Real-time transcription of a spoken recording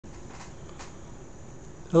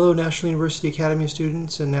Hello, National University Academy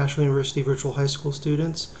students and National University Virtual High School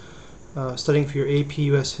students studying for your AP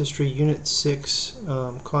US History Unit 6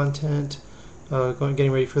 content, getting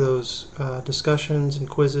ready for those discussions and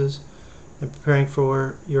quizzes and preparing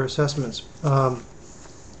for your assessments.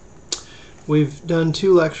 We've done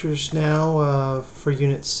 2 lectures now for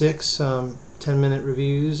Unit 6, 10-minute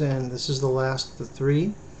reviews, and this is the last of the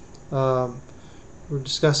 3. We're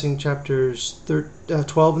discussing chapters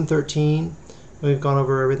 12 and 13. We've gone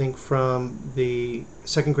over everything from the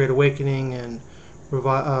Second Great Awakening and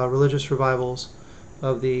religious revivals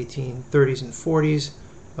of the 1830s and 40s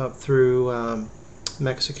up through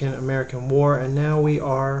Mexican-American War, and now we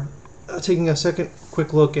are taking a second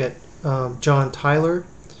quick look at John Tyler.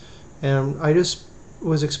 And I just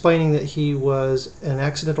was explaining that he was an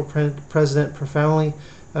accidental president, profoundly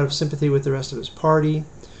out of sympathy with the rest of his party,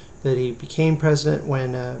 that he became president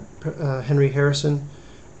when Henry Harrison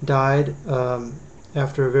died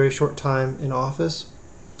after a very short time in office,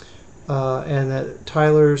 and that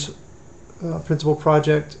Tyler's principal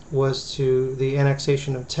project was to the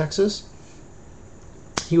annexation of Texas.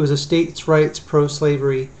 He was a states' rights,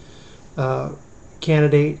 pro-slavery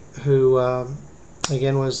candidate who,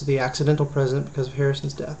 again, was the accidental president because of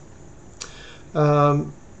Harrison's death.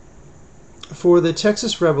 For the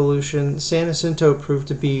Texas Revolution, San Jacinto proved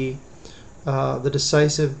to be the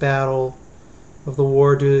decisive battle of the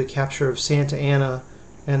war due to the capture of Santa Anna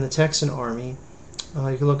and the Texan army.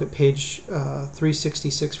 You can look at page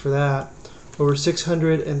 366 for that. Over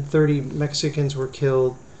 630 Mexicans were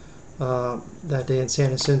killed that day in San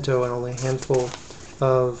Jacinto, and only a handful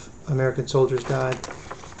of American soldiers died.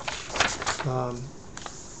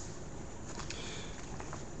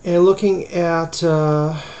 And looking at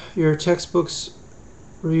your textbooks,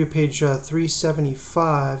 review page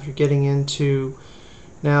 375, you're getting into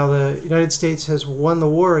now the United States has won the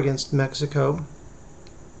war against Mexico,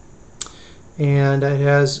 and it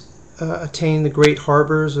has attained the great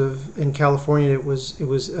harbors in California. It was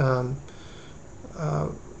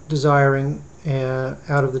desiring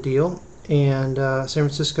out of the deal, and San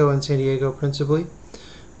Francisco and San Diego principally.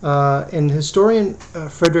 And historian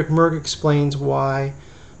Frederick Merck explains why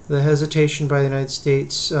the hesitation by the United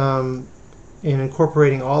States in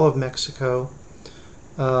incorporating all of Mexico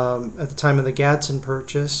at the time of the Gadsden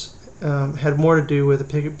Purchase had more to do with a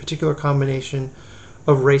particular combination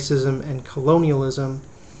of racism and colonialism.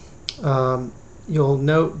 You'll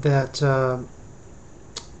note that the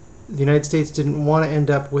United States didn't want to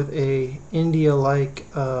end up with a India-like,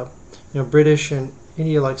 British and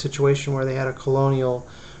India-like situation where they had a colonial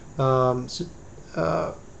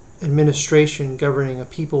administration governing a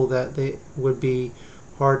people that they would be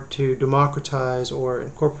hard to democratize or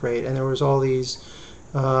incorporate. And there was all these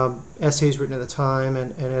essays written at the time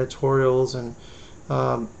and editorials and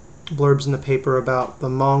blurbs in the paper about the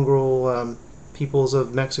mongrel peoples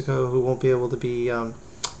of Mexico who won't be able to be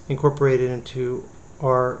incorporated into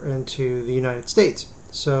the United States.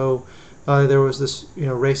 So there was this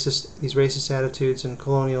these racist attitudes and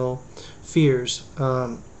colonial fears,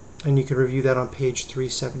 and you can review that on page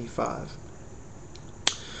 375.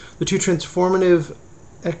 The 2 transformative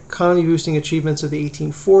economy boosting achievements of the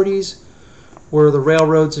 1840s were the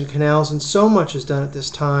railroads and canals, and so much is done at this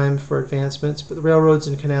time for advancements, but the railroads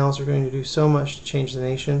and canals are going to do so much to change the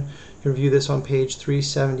nation. You can review this on page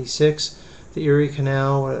 376. The Erie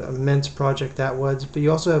Canal, what an immense project that was. But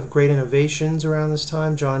you also have great innovations around this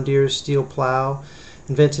time. John Deere's steel plow,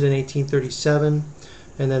 invented in 1837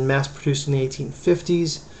 and then mass-produced in the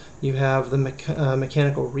 1850s. You have the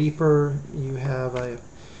mechanical reaper. You have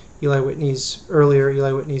Eli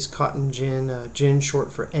Whitney's cotton gin, gin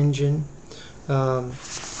short for engine. And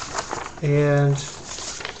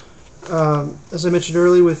as I mentioned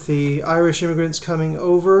earlier, with the Irish immigrants coming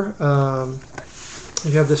over,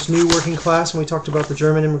 you have this new working class, and we talked about the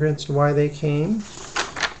German immigrants and why they came.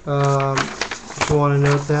 If you want to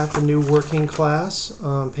note that, the new working class,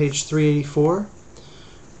 page 384.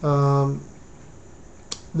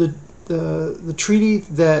 The treaty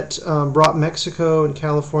that brought Mexico and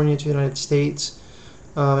California to the United States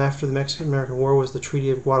after the Mexican-American War was the Treaty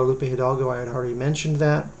of Guadalupe Hidalgo. I had already mentioned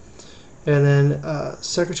that. And then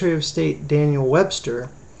Secretary of State Daniel Webster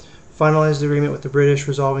finalized the agreement with the British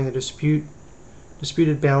resolving the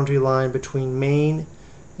disputed boundary line between Maine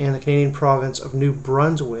and the Canadian province of New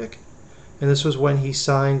Brunswick. And this was when he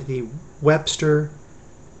signed the Webster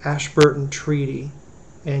Ashburton Treaty.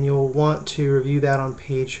 And you'll want to review that on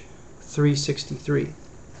page 363.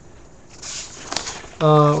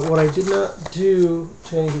 What I did not do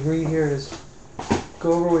to any degree here is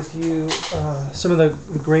go over with you some of the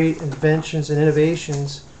great inventions and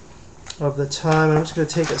innovations of the time. I'm just going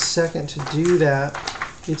to take a second to do that.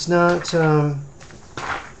 It's not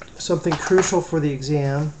something crucial for the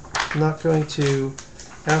exam. I'm not going to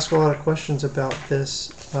ask a lot of questions about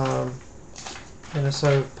this in a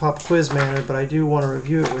sort of pop quiz manner, but I do want to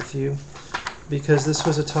review it with you because this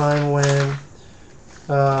was a time when,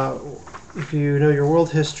 if you know your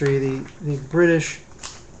world history, the British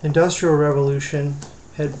Industrial Revolution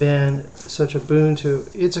had been such a boon to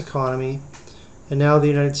its economy, and now the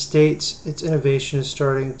United States, its innovation is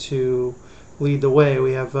starting to lead the way.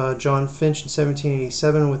 We have John Finch in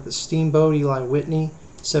 1787 with the steamboat, Eli Whitney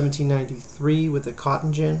 1793 with the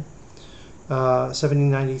cotton gin,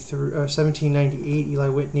 1798 Eli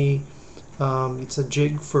Whitney, it's a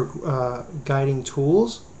jig for guiding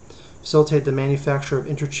tools, facilitated the manufacture of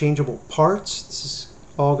interchangeable parts. This is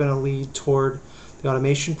all going to lead toward the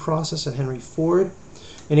automation process at Henry Ford.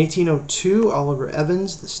 In 1802, Oliver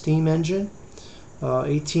Evans, the steam engine.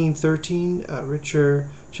 1813,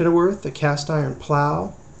 Richard Shuttleworth, the cast iron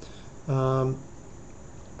plow.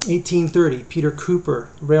 1830, Peter Cooper,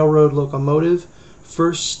 railroad locomotive.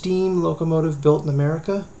 First steam locomotive built in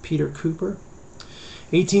America, Peter Cooper.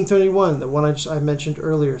 1831, the one I mentioned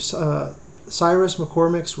earlier, Cyrus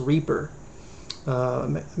McCormick's Reaper.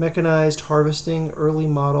 Mechanized harvesting, early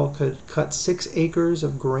model, could cut 6 acres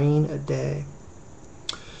of grain a day.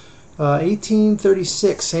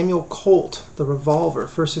 1836, Samuel Colt, the revolver,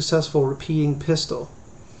 first successful repeating pistol.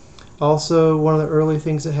 Also one of the early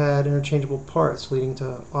things that had interchangeable parts, leading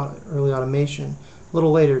to early automation. A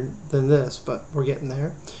little later than this, but we're getting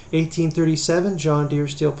there. 1837, John Deere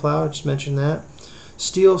steel plow, I just mentioned that.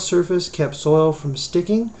 Steel surface kept soil from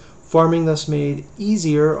sticking. Farming thus made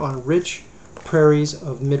easier on rich prairies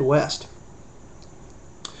of Midwest.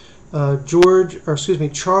 Charles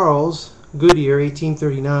Goodyear,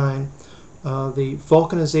 1839, the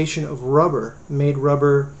vulcanization of rubber made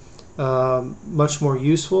rubber much more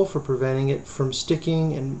useful for preventing it from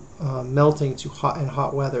sticking and melting in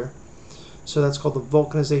hot weather. So that's called the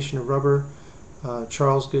vulcanization of rubber.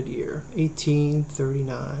 Charles Goodyear,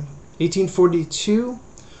 1839. 1842,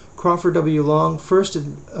 Crawford W. Long first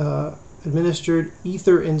administered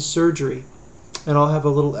ether in surgery, and I'll have a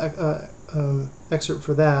little excerpt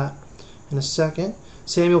for that in a second.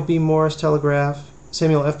 Samuel F. B. Morse telegraph,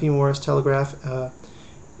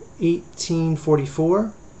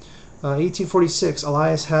 1844. 1846,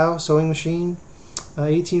 Elias Howe sewing machine.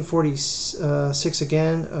 1846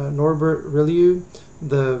 again, Norbert Rillieux,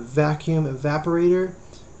 the vacuum evaporator,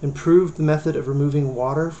 improved the method of removing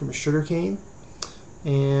water from a sugar cane.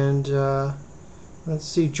 And let's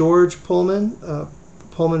see, George Pullman,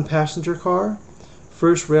 Pullman passenger car,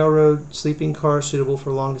 first railroad sleeping car suitable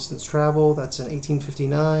for long distance travel. That's in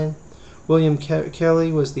 1859. William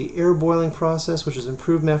Kelly was the air boiling process, which is an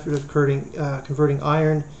improved method of converting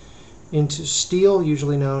iron into steel,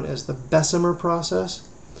 usually known as the Bessemer process.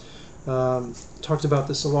 Talked about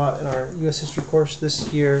this a lot in our U.S. history course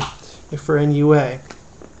this year for NUA.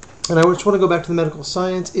 And I just want to go back to the medical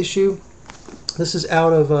science issue. This is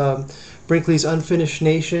out of Brinkley's Unfinished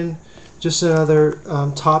Nation, just another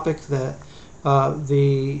topic that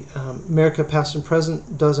the America Past and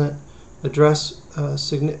Present doesn't address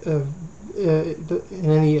in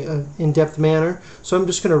any in-depth manner. So I'm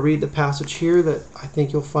just going to read the passage here that I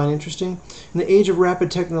think you'll find interesting. In the age of rapid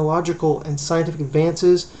technological and scientific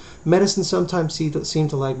advances, medicine sometimes seemed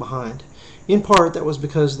to lag behind. In part, that was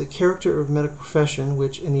because the character of the medical profession,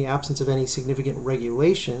 which, in the absence of any significant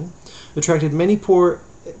regulation, attracted many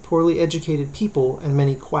poorly educated people and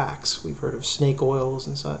many quacks. We've heard of snake oils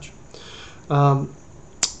and such.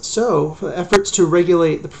 So, efforts to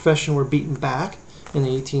regulate the profession were beaten back in the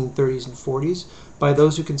 1830s and 40s by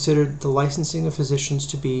those who considered the licensing of physicians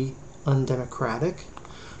to be undemocratic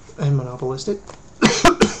and monopolistic.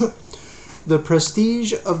 The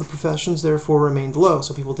prestige of the professions therefore remained low,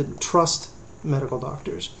 so people didn't trust medical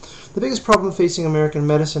doctors. The biggest problem facing American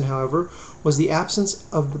medicine, however, was the absence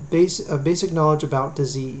of basic knowledge about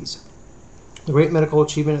disease. The great medical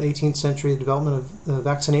achievement of the 18th century, the development of the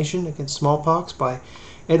vaccination against smallpox by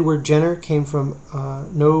Edward Jenner, came from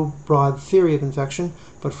no broad theory of infection,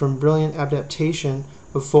 but from brilliant adaptation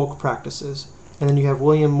of folk practices. And then you have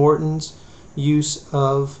William Morton's use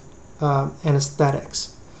of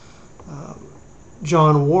anesthetics.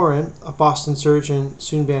 John Warren, a Boston surgeon,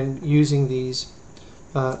 soon began using these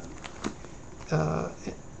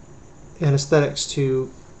anesthetics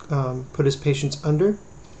to put his patients under.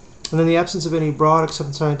 And in the absence of any broad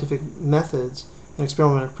accepted scientific methods and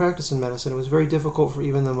experimental practice in medicine, it was very difficult for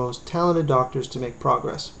even the most talented doctors to make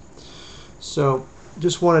progress. So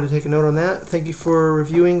just wanted to take a note on that. Thank you for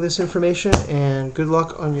reviewing this information, and good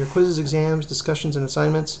luck on your quizzes, exams, discussions, and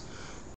assignments.